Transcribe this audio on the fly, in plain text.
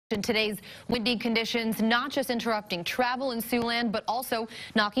Today's windy conditions not just interrupting travel in Siouxland, but also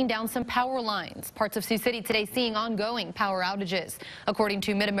knocking down some power lines. Parts of Sioux City today seeing ongoing power outages. According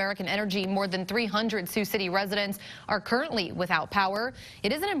to Mid-American Energy, more than 300 Sioux City residents are currently without power.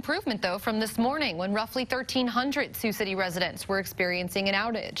 It is an improvement, though, from this morning when roughly 1,300 Sioux City residents were experiencing an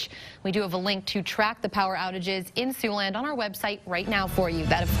outage. We do have a link to track the power outages in Siouxland on our website right now for you.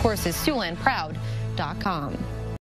 That, of course, is SiouxlandProud.com.